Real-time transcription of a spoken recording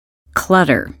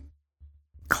Clutter.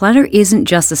 Clutter isn't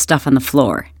just the stuff on the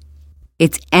floor.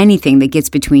 It's anything that gets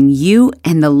between you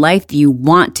and the life that you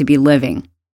want to be living.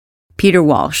 Peter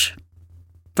Walsh.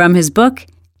 From his book,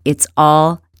 It's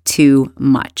All Too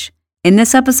Much. In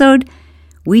this episode,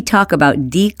 we talk about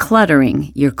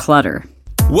decluttering your clutter.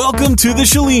 Welcome to The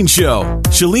Chalene Show.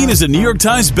 Chalene is a New York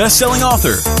Times bestselling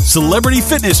author, celebrity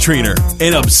fitness trainer,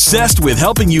 and obsessed with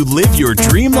helping you live your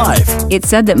dream life. It's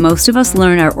said that most of us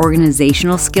learn our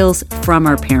organizational skills from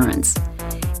our parents.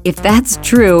 If that's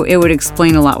true, it would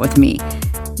explain a lot with me.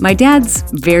 My dad's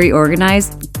very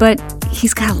organized, but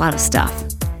he's got a lot of stuff.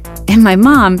 And my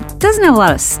mom doesn't have a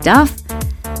lot of stuff,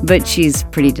 but she's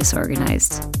pretty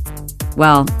disorganized.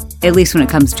 Well, at least when it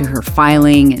comes to her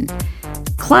filing and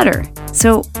clutter.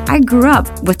 So I grew up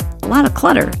with a lot of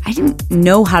clutter. I didn't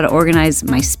know how to organize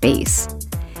my space.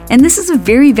 And this is a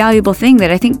very valuable thing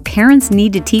that I think parents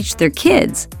need to teach their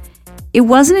kids. It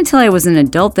wasn't until I was an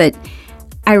adult that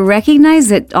I recognized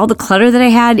that all the clutter that I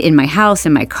had in my house,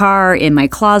 in my car, in my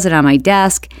closet, on my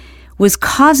desk was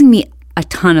causing me a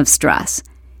ton of stress.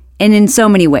 And in so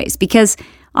many ways, because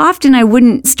often I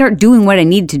wouldn't start doing what I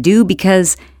needed to do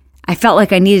because I felt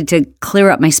like I needed to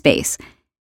clear up my space.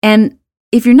 And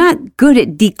if you're not good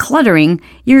at decluttering,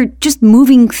 you're just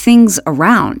moving things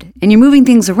around. And you're moving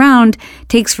things around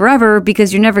takes forever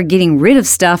because you're never getting rid of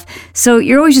stuff. So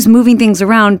you're always just moving things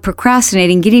around,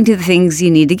 procrastinating, getting to the things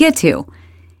you need to get to.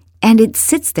 And it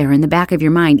sits there in the back of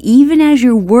your mind, even as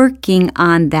you're working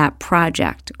on that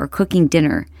project or cooking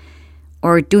dinner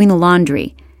or doing the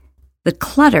laundry. The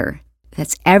clutter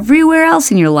that's everywhere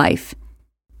else in your life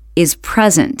is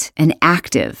present and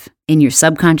active in your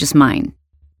subconscious mind,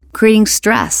 creating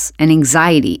stress and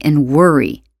anxiety and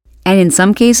worry, and in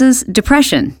some cases,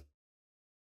 depression.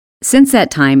 Since that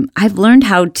time, I've learned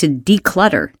how to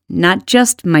declutter, not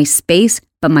just my space,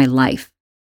 but my life.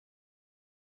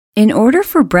 In order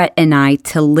for Brett and I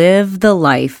to live the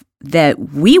life that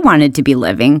we wanted to be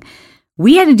living,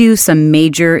 we had to do some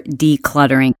major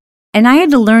decluttering. And I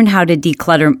had to learn how to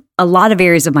declutter a lot of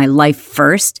areas of my life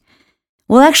first.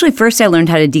 Well, actually, first I learned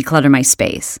how to declutter my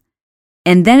space.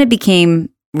 And then it became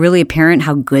really apparent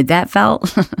how good that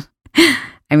felt.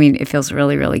 I mean, it feels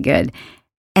really, really good.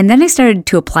 And then I started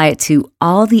to apply it to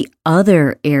all the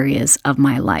other areas of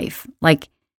my life, like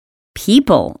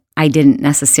people I didn't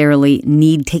necessarily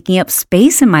need taking up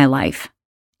space in my life.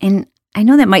 And I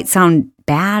know that might sound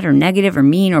bad or negative or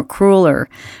mean or cruel or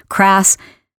crass,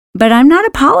 but I'm not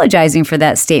apologizing for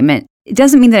that statement. It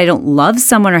doesn't mean that I don't love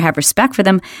someone or have respect for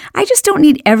them. I just don't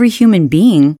need every human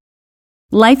being.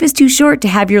 Life is too short to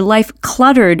have your life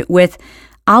cluttered with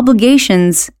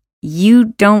obligations you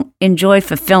don't enjoy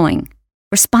fulfilling,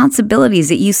 responsibilities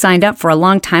that you signed up for a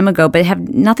long time ago but have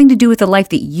nothing to do with the life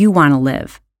that you want to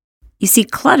live. You see,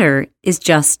 clutter is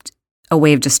just a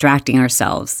way of distracting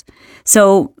ourselves.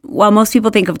 So while most people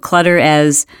think of clutter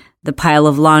as the pile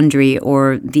of laundry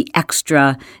or the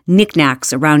extra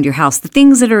knickknacks around your house, the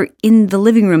things that are in the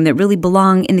living room that really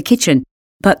belong in the kitchen,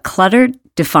 but clutter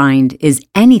defined is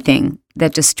anything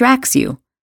that distracts you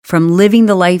from living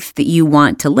the life that you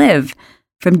want to live,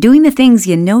 from doing the things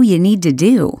you know you need to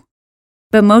do.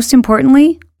 But most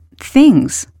importantly,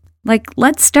 things. Like,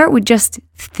 let's start with just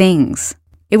things.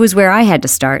 It was where I had to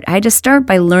start. I had to start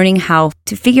by learning how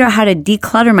to figure out how to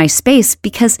declutter my space,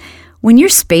 because when your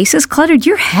space is cluttered,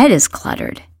 your head is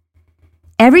cluttered.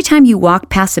 Every time you walk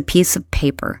past a piece of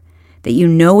paper that you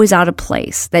know is out of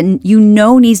place, that you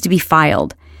know needs to be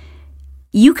filed,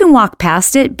 you can walk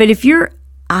past it, but if your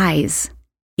eyes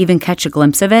even catch a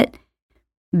glimpse of it,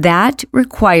 that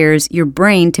requires your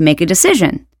brain to make a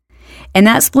decision. And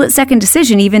that split-second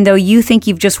decision, even though you think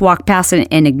you've just walked past it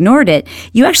and ignored it,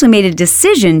 you actually made a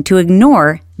decision to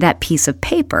ignore that piece of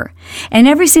paper. And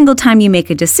every single time you make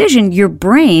a decision, your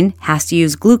brain has to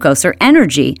use glucose or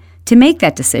energy to make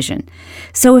that decision.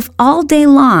 So if all day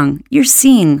long you're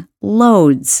seeing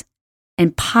loads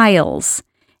and piles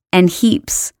and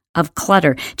heaps of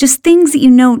clutter, just things that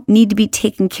you know need to be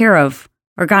taken care of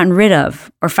or gotten rid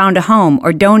of or found a home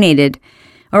or donated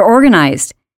or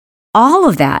organized, all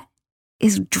of that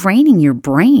is draining your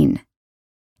brain.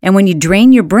 And when you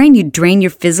drain your brain, you drain your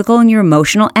physical and your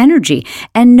emotional energy.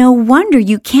 And no wonder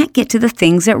you can't get to the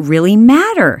things that really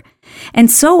matter. And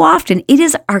so often it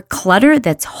is our clutter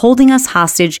that's holding us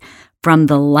hostage from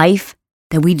the life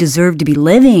that we deserve to be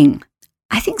living.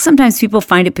 I think sometimes people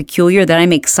find it peculiar that I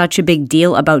make such a big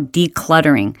deal about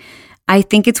decluttering. I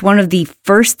think it's one of the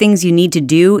first things you need to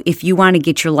do if you want to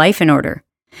get your life in order.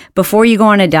 Before you go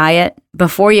on a diet,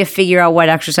 before you figure out what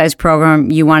exercise program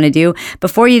you want to do,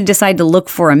 before you decide to look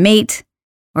for a mate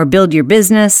or build your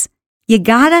business, you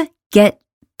gotta get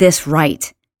this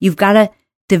right. You've got to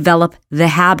develop the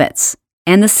habits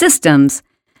and the systems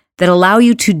that allow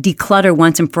you to declutter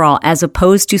once and for all, as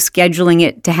opposed to scheduling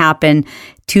it to happen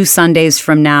 2 Sundays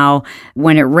from now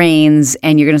when it rains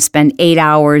and you're going to spend 8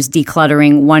 hours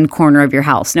decluttering one corner of your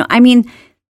house. No, I mean,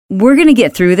 we're going to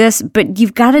get through this, but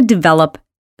you've got to develop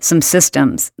some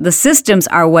systems. The systems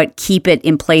are what keep it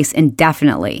in place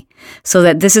indefinitely, so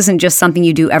that this isn't just something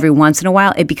you do every once in a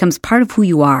while. It becomes part of who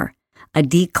you are. A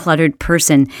decluttered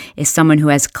person is someone who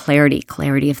has clarity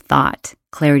of thought,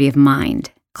 clarity of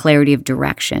mind, clarity of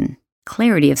direction,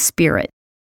 clarity of spirit.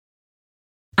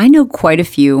 I know quite a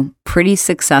few pretty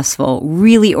successful,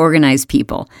 really organized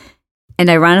people. And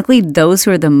ironically, those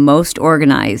who are the most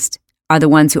organized are the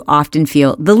ones who often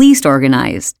feel the least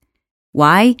organized.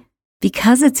 Why?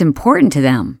 Because it's important to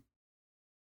them.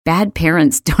 Bad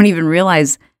parents don't even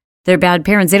realize they're bad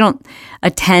parents. They don't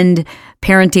attend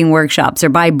parenting workshops or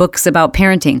buy books about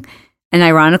parenting. And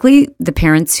ironically, the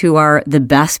parents who are the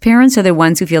best parents are the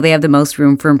ones who feel they have the most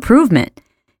room for improvement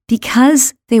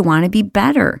because they want to be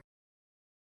better.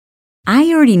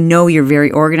 I already know you're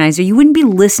very organized, or you wouldn't be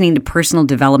listening to personal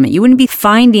development. You wouldn't be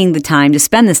finding the time to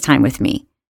spend this time with me.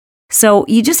 So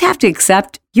you just have to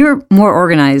accept you're more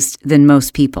organized than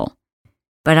most people.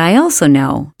 But I also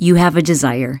know you have a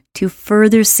desire to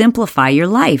further simplify your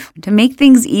life, to make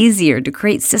things easier, to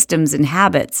create systems and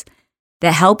habits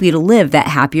that help you to live that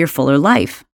happier, fuller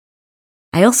life.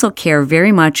 I also care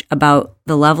very much about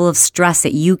the level of stress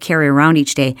that you carry around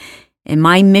each day. And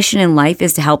my mission in life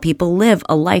is to help people live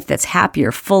a life that's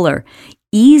happier, fuller,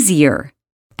 easier.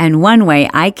 And one way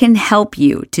I can help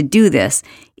you to do this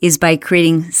is by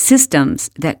creating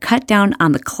systems that cut down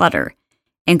on the clutter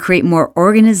and create more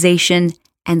organization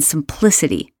and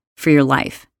simplicity for your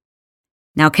life.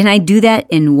 Now, can I do that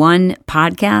in one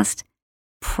podcast?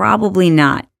 Probably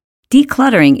not.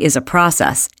 Decluttering is a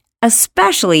process,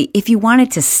 especially if you want it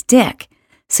to stick,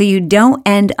 so you don't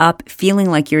end up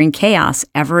feeling like you're in chaos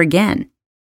ever again.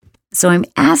 So I'm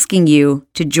asking you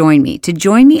to join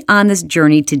me on this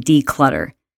journey to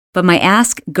declutter. But my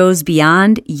ask goes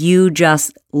beyond you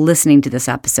just listening to this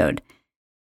episode.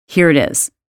 Here it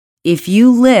is. If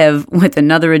you live with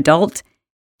another adult,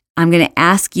 I'm going to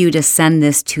ask you to send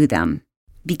this to them,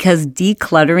 because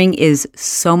decluttering is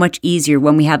so much easier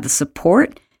when we have the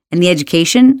support and the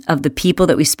education of the people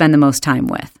that we spend the most time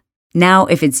with. Now,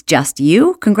 if it's just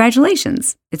you,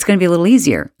 congratulations. It's going to be a little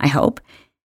easier, I hope.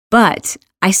 But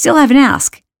I still have an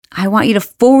ask. I want you to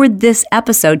forward this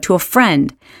episode to a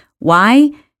friend.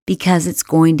 Why? Because it's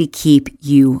going to keep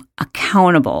you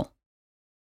accountable.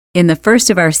 In the first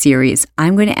of our series,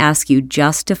 I'm going to ask you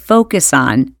just to focus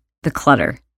on the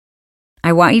clutter.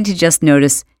 I want you to just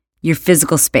notice your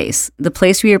physical space, the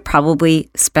place where you're probably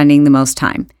spending the most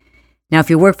time. Now, if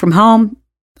you work from home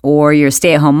or you're a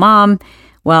stay-at-home mom,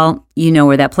 well, you know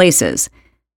where that place is.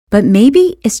 But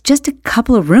maybe it's just a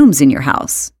couple of rooms in your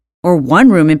house, or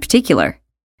one room in particular.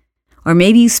 Or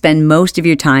maybe you spend most of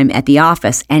your time at the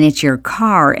office and it's your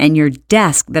car and your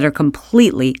desk that are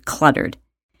completely cluttered.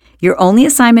 Your only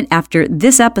assignment after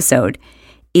this episode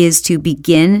is to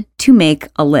begin to make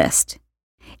a list.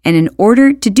 And in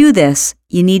order to do this,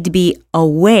 you need to be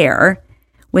aware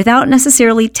without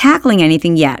necessarily tackling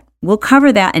anything yet. We'll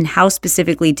cover that and how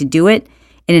specifically to do it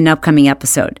in an upcoming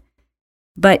episode.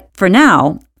 But for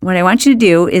now, what I want you to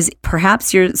do is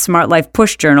perhaps your Smart Life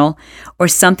push journal or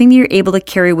something that you're able to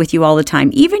carry with you all the time.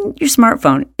 Even your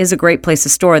smartphone is a great place to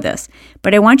store this.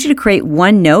 But I want you to create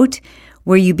one note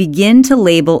where you begin to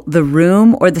label the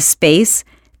room or the space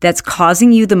that's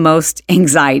causing you the most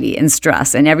anxiety and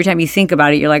stress. And every time you think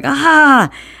about it, you're like, I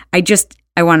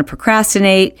want to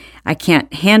procrastinate. I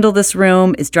can't handle this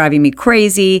room. It's driving me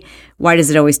crazy. Why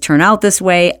does it always turn out this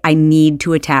way? I need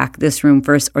to attack this room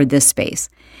first, or this space.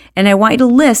 And I want you to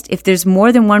list, if there's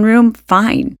more than one room,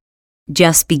 fine.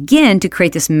 Just begin to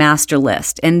create this master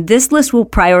list. And this list will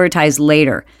prioritize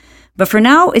later. But for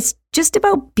now, it's just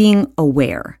about being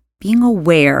aware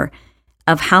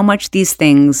of how much these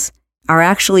things are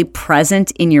actually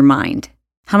present in your mind,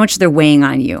 how much they're weighing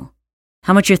on you,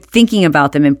 how much you're thinking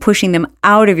about them and pushing them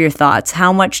out of your thoughts,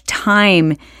 how much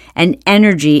time and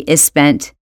energy is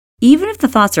spent. Even if the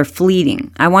thoughts are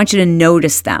fleeting, I want you to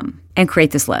notice them and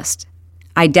create this list,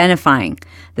 identifying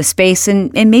the space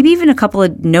and maybe even a couple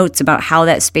of notes about how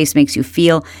that space makes you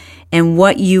feel and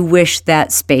what you wish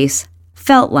that space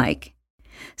felt like.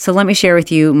 So let me share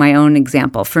with you my own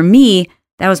example. For me,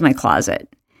 that was my closet.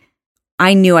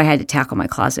 I knew I had to tackle my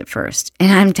closet first.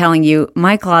 And I'm telling you,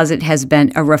 my closet has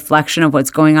been a reflection of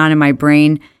what's going on in my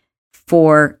brain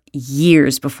for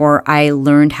years before I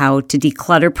learned how to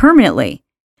declutter permanently.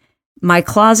 My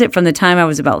closet from the time I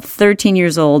was about 13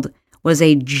 years old was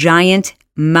a giant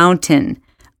mountain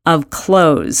of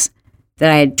clothes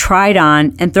that I had tried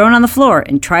on and thrown on the floor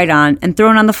and tried on and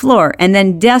thrown on the floor, and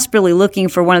then desperately looking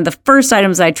for one of the first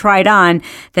items I tried on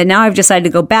that now I've decided to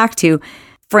go back to,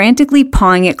 frantically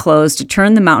pawing at clothes to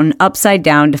turn the mountain upside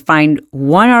down to find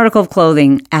one article of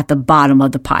clothing at the bottom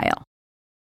of the pile.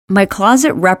 My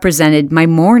closet represented my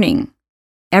morning.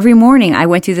 Every morning I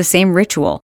went through the same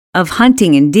ritual of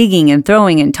hunting and digging and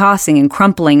throwing and tossing and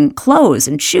crumpling clothes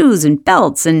and shoes and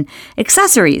belts and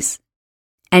accessories.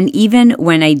 And even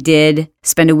when I did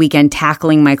spend a weekend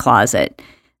tackling my closet,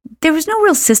 there was no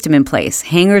real system in place.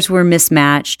 Hangers were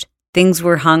mismatched. Things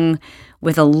were hung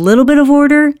with a little bit of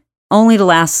order, only to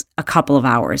last a couple of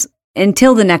hours,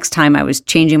 until the next time I was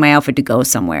changing my outfit to go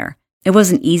somewhere. It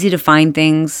wasn't easy to find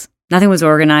things. Nothing was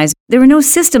organized. There were no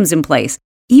systems in place.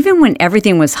 Even when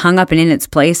everything was hung up and in its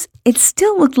place, it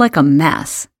still looked like a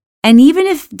mess. And even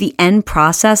if the end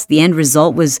process, the end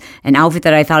result was an outfit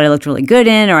that I thought I looked really good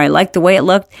in, or I liked the way it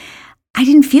looked, I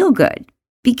didn't feel good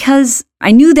because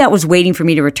I knew that was waiting for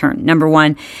me to return, number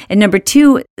one. And number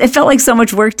two, it felt like so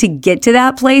much work to get to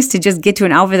that place, to just get to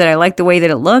an outfit that I liked the way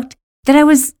that it looked, that I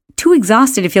was too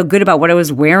exhausted to feel good about what I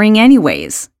was wearing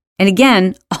anyways. And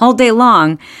again, all day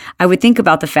long, I would think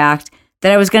about the fact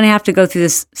that I was going to have to go through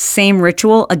this same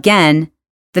ritual again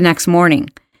the next morning.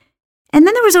 And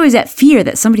then there was always that fear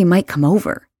that somebody might come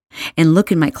over and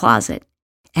look in my closet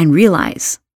and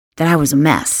realize that I was a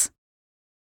mess.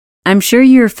 I'm sure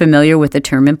you're familiar with the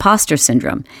term imposter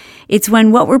syndrome. It's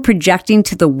when what we're projecting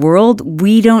to the world,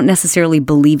 we don't necessarily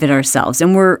believe it ourselves.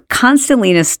 And we're constantly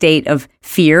in a state of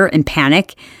fear and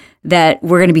panic that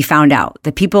we're going to be found out,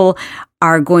 that people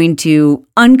are going to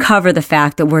uncover the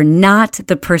fact that we're not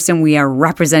the person we are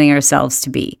representing ourselves to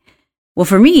be. Well,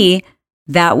 for me,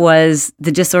 that was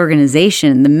the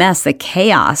disorganization, the mess, the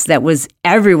chaos that was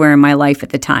everywhere in my life at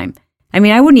the time. I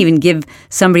mean, I wouldn't even give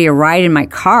somebody a ride in my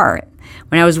car.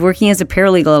 When I was working as a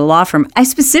paralegal at a law firm, I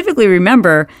specifically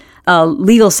remember a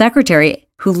legal secretary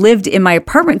who lived in my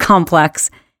apartment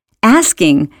complex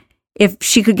asking if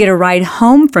she could get a ride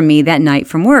home from me that night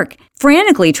from work,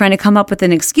 frantically trying to come up with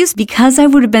an excuse because I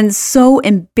would have been so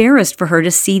embarrassed for her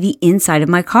to see the inside of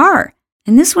my car.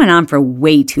 And this went on for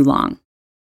way too long.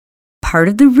 Part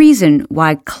of the reason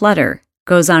why clutter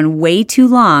goes on way too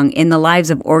long in the lives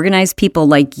of organized people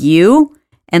like you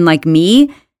and like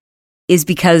me is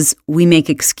because we make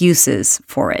excuses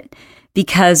for it,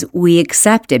 because we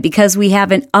accept it, because we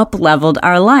haven't up-leveled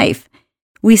our life.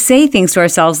 We say things to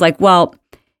ourselves like, well,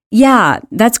 yeah,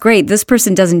 that's great. This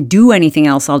person doesn't do anything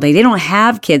else all day. They don't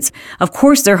have kids. Of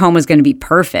course, their home is going to be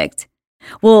perfect.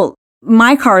 Well,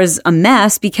 my car is a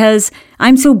mess because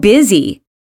I'm so busy.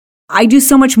 I do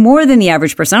so much more than the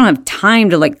average person. I don't have time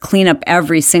to clean up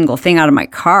every single thing out of my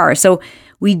car. So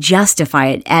we justify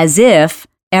it as if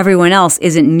everyone else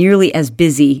isn't nearly as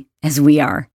busy as we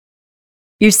are.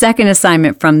 Your second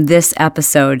assignment from this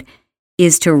episode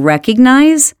is to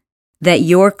recognize that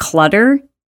your clutter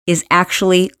is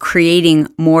actually creating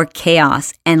more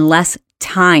chaos and less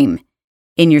time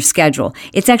in your schedule.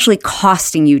 It's actually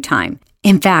costing you time.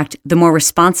 In fact, the more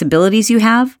responsibilities you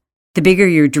have, the bigger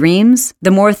your dreams, the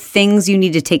more things you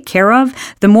need to take care of,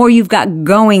 the more you've got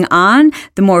going on,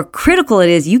 the more critical it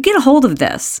is you get a hold of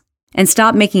this and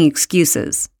stop making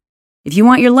excuses. If you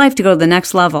want your life to go to the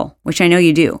next level, which I know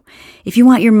you do, if you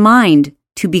want your mind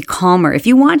to be calmer, if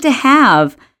you want to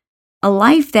have a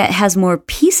life that has more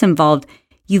peace involved,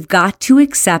 you've got to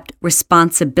accept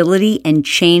responsibility and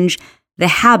change the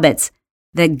habits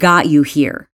that got you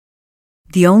here.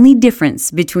 The only difference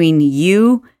between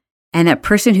you and that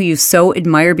person who you so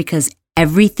admire because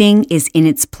everything is in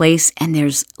its place and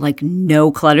there's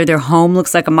no clutter, their home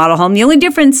looks like a model home, the only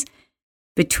difference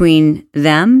between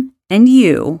them and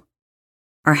you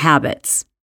are habits.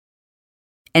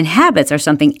 And habits are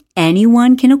something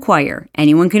anyone can acquire,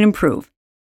 anyone can improve.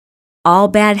 All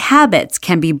bad habits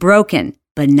can be broken,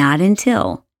 but not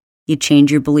until you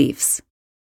change your beliefs.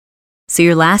 So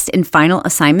your last and final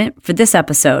assignment for this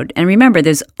episode, and remember,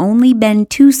 there's only been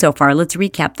 2 so far. Let's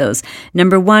recap those.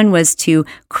 Number 1 was to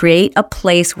create a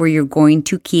place where you're going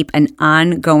to keep an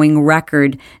ongoing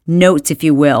record, notes, if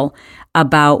you will,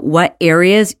 about what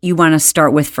areas you want to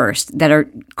start with first that are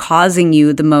causing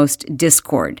you the most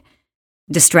discord,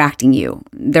 distracting you.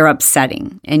 They're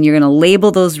upsetting. And you're going to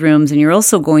label those rooms, and you're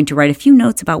also going to write a few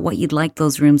notes about what you'd like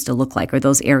those rooms to look like or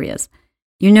those areas.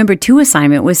 Your number 2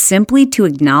 assignment was simply to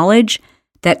acknowledge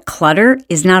that clutter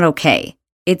is not okay.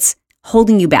 It's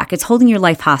holding you back. It's holding your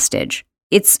life hostage.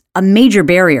 It's a major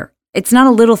barrier. It's not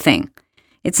a little thing.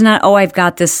 It's not, oh, I've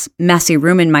got this messy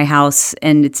room in my house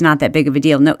and it's not that big of a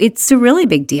deal. No, it's a really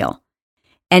big deal.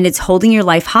 And it's holding your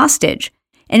life hostage.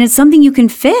 And it's something you can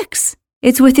fix.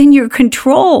 It's within your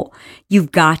control.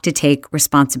 You've got to take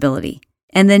responsibility.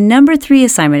 And the number 3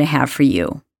 assignment I have for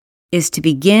you is to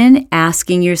begin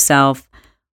asking yourself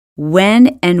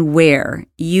when and where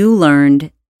you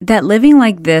learned that living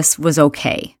like this was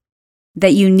okay,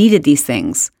 that you needed these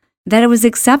things, that it was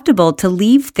acceptable to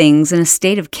leave things in a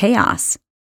state of chaos.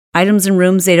 Items in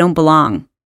rooms they don't belong,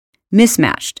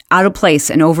 mismatched, out of place,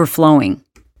 and overflowing.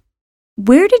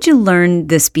 Where did you learn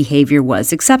this behavior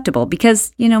was acceptable?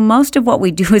 Because, most of what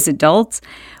we do as adults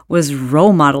was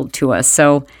role modeled to us.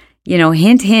 So,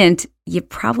 hint, hint, you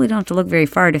probably don't have to look very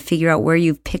far to figure out where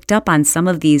you've picked up on some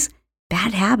of these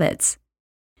bad habits.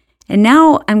 And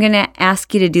now I'm going to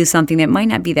ask you to do something that might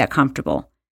not be that comfortable.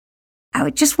 I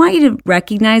would just want you to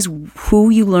recognize who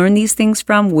you learn these things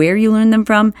from, where you learn them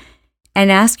from,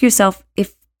 and ask yourself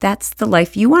if that's the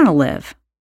life you want to live.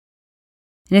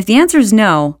 And if the answer is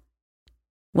no,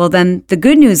 well, then the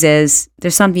good news is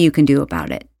there's something you can do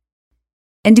about it.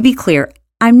 And to be clear,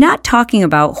 I'm not talking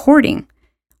about hoarding,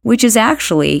 which is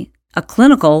actually a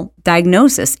clinical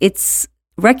diagnosis. It's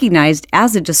recognized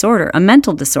as a disorder, a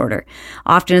mental disorder,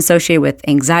 often associated with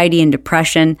anxiety and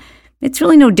depression. It's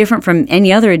really no different from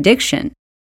any other addiction.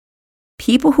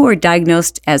 People who are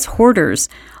diagnosed as hoarders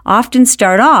often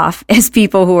start off as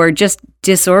people who are just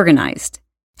disorganized,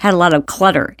 had a lot of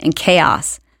clutter and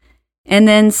chaos. And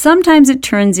then sometimes it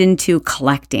turns into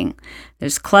collecting.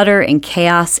 There's clutter and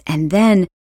chaos, and then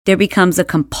there becomes a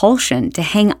compulsion to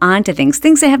hang on to things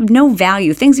that have no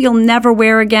value, things you'll never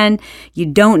wear again, you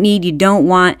don't need, you don't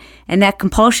want. And that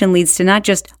compulsion leads to not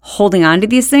just holding on to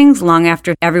these things long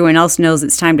after everyone else knows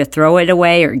it's time to throw it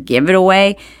away or give it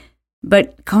away,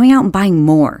 but going out and buying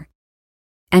more.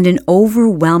 And an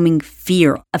overwhelming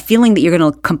fear, a feeling that you're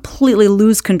going to completely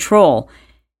lose control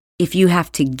if you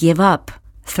have to give up,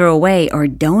 throw away, or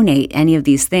donate any of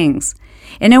these things.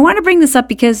 And I want to bring this up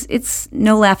because it's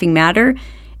no laughing matter.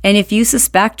 And if you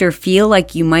suspect or feel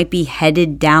like you might be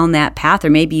headed down that path, or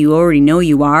maybe you already know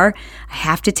you are, I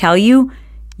have to tell you,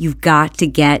 you've got to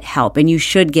get help, and you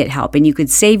should get help, and you could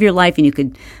save your life, and you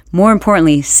could, more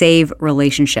importantly, save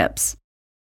relationships.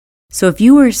 So if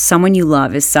you or someone you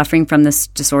love is suffering from this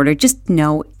disorder, just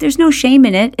know there's no shame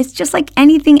in it. It's just like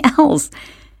anything else.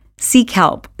 Seek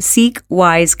help, seek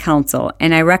wise counsel,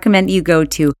 and I recommend that you go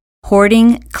to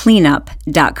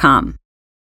hoardingcleanup.com.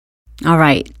 All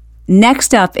right.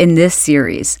 Next up in this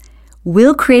series,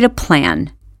 we'll create a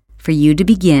plan for you to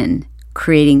begin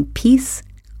creating peace,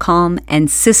 calm,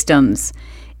 and systems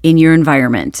in your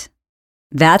environment.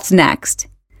 That's next.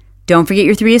 Don't forget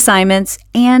your 3 assignments,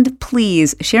 and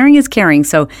please, sharing is caring.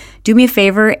 So do me a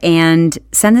favor and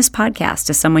send this podcast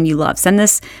to someone you love. Send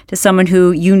this to someone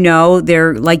who you know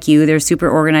they're like you, they're a super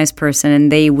organized person, and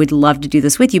they would love to do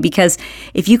this with you. Because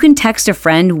if you can text a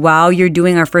friend while you're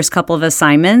doing our first couple of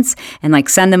assignments and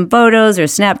send them photos or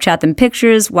Snapchat them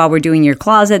pictures while we're doing your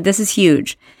closet, this is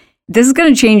huge. This is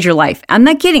going to change your life. I'm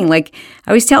not kidding. I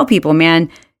always tell people, man,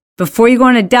 before you go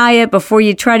on a diet, before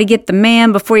you try to get the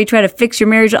man, before you try to fix your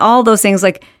marriage, all those things,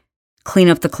 clean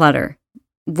up the clutter.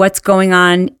 What's going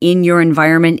on in your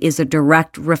environment is a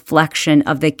direct reflection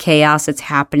of the chaos that's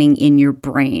happening in your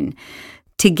brain.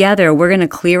 Together, we're going to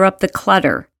clear up the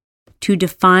clutter to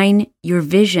define your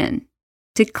vision,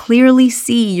 to clearly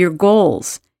see your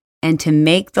goals, and to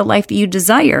make the life that you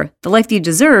desire, the life that you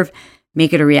deserve,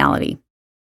 make it a reality.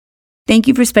 Thank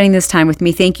you for spending this time with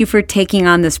me. Thank you for taking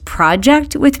on this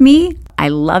project with me. I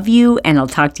love you, and I'll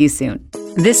talk to you soon.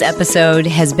 This episode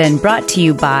has been brought to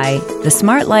you by the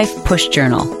Smart Life Push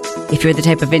Journal. If you're the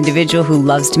type of individual who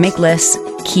loves to make lists,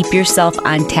 keep yourself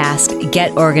on task,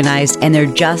 get organized, and there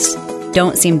just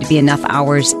don't seem to be enough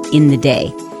hours in the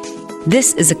day,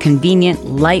 this is a convenient,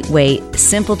 lightweight,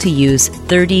 simple to use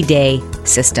 30-day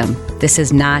system. This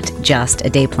is not just a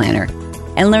day planner.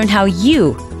 And learn how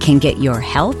you can get your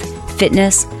health,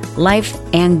 fitness, life,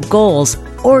 and goals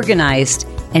organized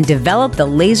and develop the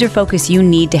laser focus you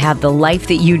need to have the life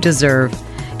that you deserve.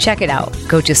 Check it out.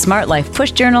 Go to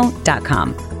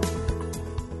smartlifepushjournal.com.